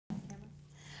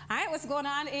All right, what's going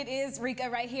on? It is Rika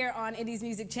right here on Indies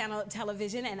Music Channel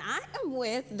Television, and I am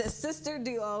with the sister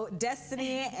duo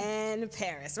Destinee and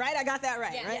Paris. Right? I got that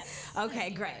right, right? Yes. Okay,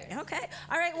 great. Okay.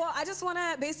 All right, well, I just want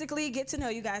to basically get to know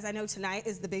you guys. I know tonight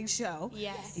is the big show.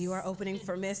 Yes. You are opening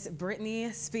for Miss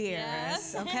Britney Spears.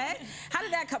 Yes. Okay? How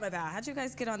did that come about? How'd you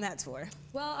guys get on that tour?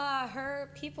 Well, her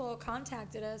people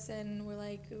contacted us and were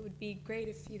like, it would be great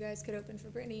if you guys could open for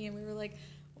Britney, and we were like,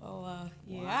 well,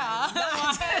 yeah.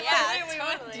 Yeah,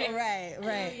 totally. Right,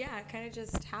 right. So, yeah, it kind of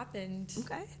just happened.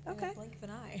 Okay, okay. In a blink of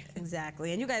an eye.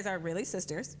 Exactly. And you guys are really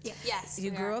sisters. Yes. You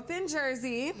grew up in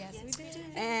Jersey. Yes, we did.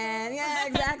 And yeah,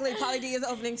 exactly. Pauly D is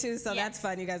opening too, so Yes. that's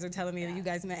fun. You guys are telling me that you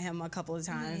guys met him a couple of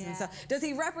times. Yeah. And so, does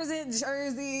he represent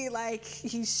Jersey like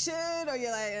he should, or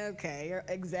you're like, okay, you're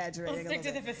exaggerating? We'll stick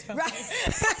to the fist bump. Right.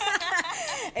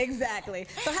 Exactly.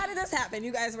 So how did this happen?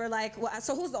 You guys were like, well,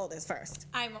 so who's the oldest first?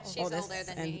 I'm old. She's Oldest, older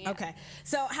than and, me. Yeah. Okay.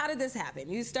 So how did this happen?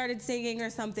 You started singing or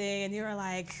something, and you were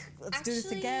like, let's do this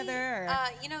together? Or?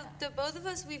 You know, the both of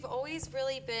us, we've always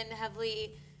really been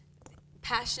heavily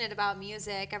passionate about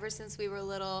music. Ever since we were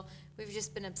little, we've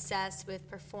just been obsessed with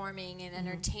performing and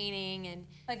entertaining. And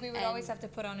Like, we would always have to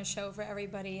put on a show for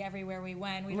everybody everywhere we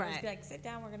went. We'd always be like, sit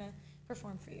down, we're going to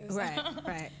perform for you. So. Right,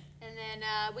 right. And then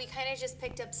we kind of just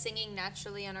picked up singing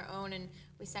naturally on our own, and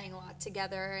we sang a lot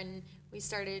together, and we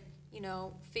started, you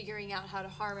know, figuring out how to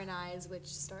harmonize, which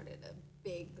started a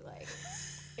big, like,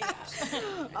 Okay.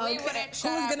 wouldn't Who's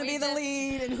going to be the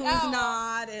lead and who's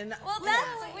not? And Well,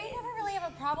 that's, we never really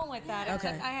have a problem with that. Okay.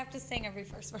 Except I have to sing every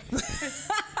first verse. It's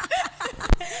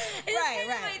Right,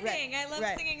 kind of my thing. I love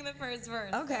right. singing the first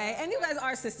verse. Okay, and you guys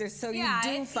are sisters, so Yeah, you do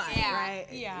it's- fight, yeah. right?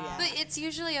 Yeah. But it's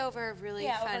usually over really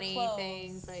Yeah, over funny clothes.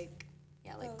 things, like,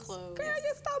 like clothes. Girl,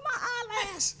 you stole my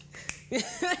eyelash.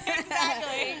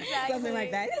 Exactly. Something like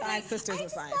that. Yeah, sisters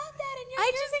would fight.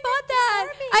 I just bought that.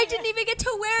 I didn't even get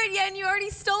to wear it yet, and you already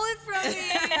stole it from me.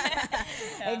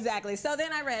 Exactly. So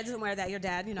then I read somewhere that your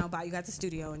dad, you know, bought you guys a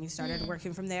studio and you started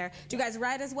working from there. Do you guys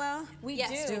write as well? We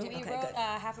Yes, do. we do. We Okay, wrote good.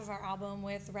 half of our album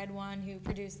with Red One, who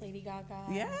produced Lady Gaga.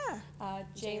 Yeah.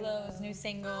 J-Lo's new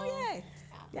single. Oh, yay.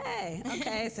 Yay.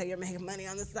 Okay, so you're making money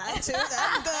on the side too.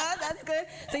 That's good. That's good.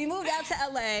 So you moved out to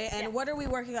LA, and what are we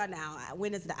working on now?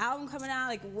 When is the album coming out?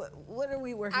 Like, what are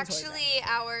we working towards? Actually,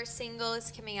 our single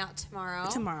is coming out tomorrow.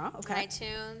 Tomorrow, okay. On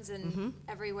iTunes and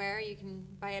everywhere. You can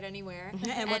buy it anywhere.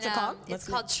 And what's it called? It's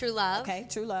called True Love. Okay,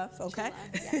 True Love. Okay.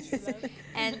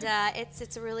 And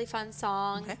it's a really fun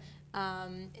song. Okay.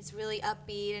 It's really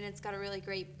upbeat, and it's got a really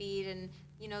great beat. And,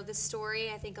 you know, the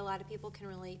story I think a lot of people can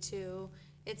relate to.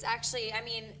 It's actually, I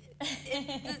mean,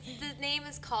 the name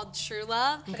is called True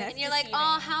Love, Okay. and you're like,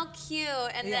 oh, how cute,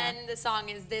 and Yeah. then the song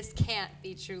is This Can't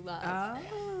Be True Love.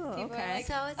 Oh, okay.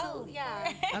 So it's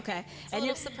yeah, Okay. it's a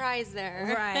little surprise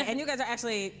there. Right, and you guys are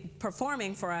actually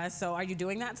performing for us, so are you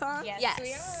doing that song? Yes.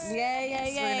 we are. Yay, yay, Yes, we're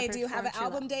yay. gonna Do you have an perform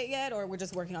True album date yet, or we're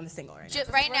just working on the single right now?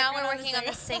 Right now, working we're on the working on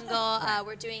the single.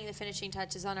 We're doing the finishing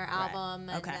touches on our album,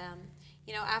 and Okay.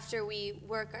 you know, after we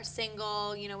work our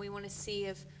single, you know, we want to see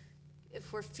if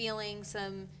we're feeling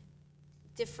some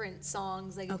different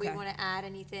songs, like if we Okay. want to add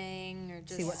anything or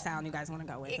just See what sound you guys want to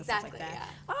go with. Exactly, And stuff like that.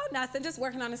 yeah. Oh, nothing. Just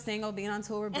working on a single, being on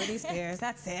tour with Britney Spears.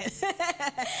 That's it. All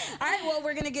right. Well,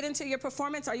 we're gonna get into your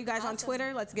performance. Are you guys on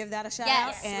Twitter? Let's give that a shout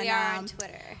out. Yes, we are on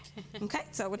Twitter. Okay.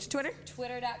 So what's your Twitter?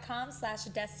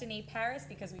 Twitter.com/Destinee&Paris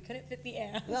because we couldn't fit the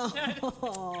M.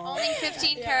 Only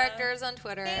 15 characters on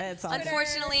Twitter. It's all good.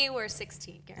 Unfortunately, we're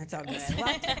 16 characters. That's all good.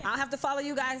 Well, I'll have to follow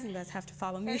you guys, and you guys have to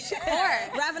follow me. Sure.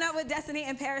 Wrapping up with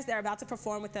Destinee&Paris. They're about to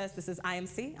perform with us. This is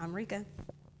IMC. I'm Rika.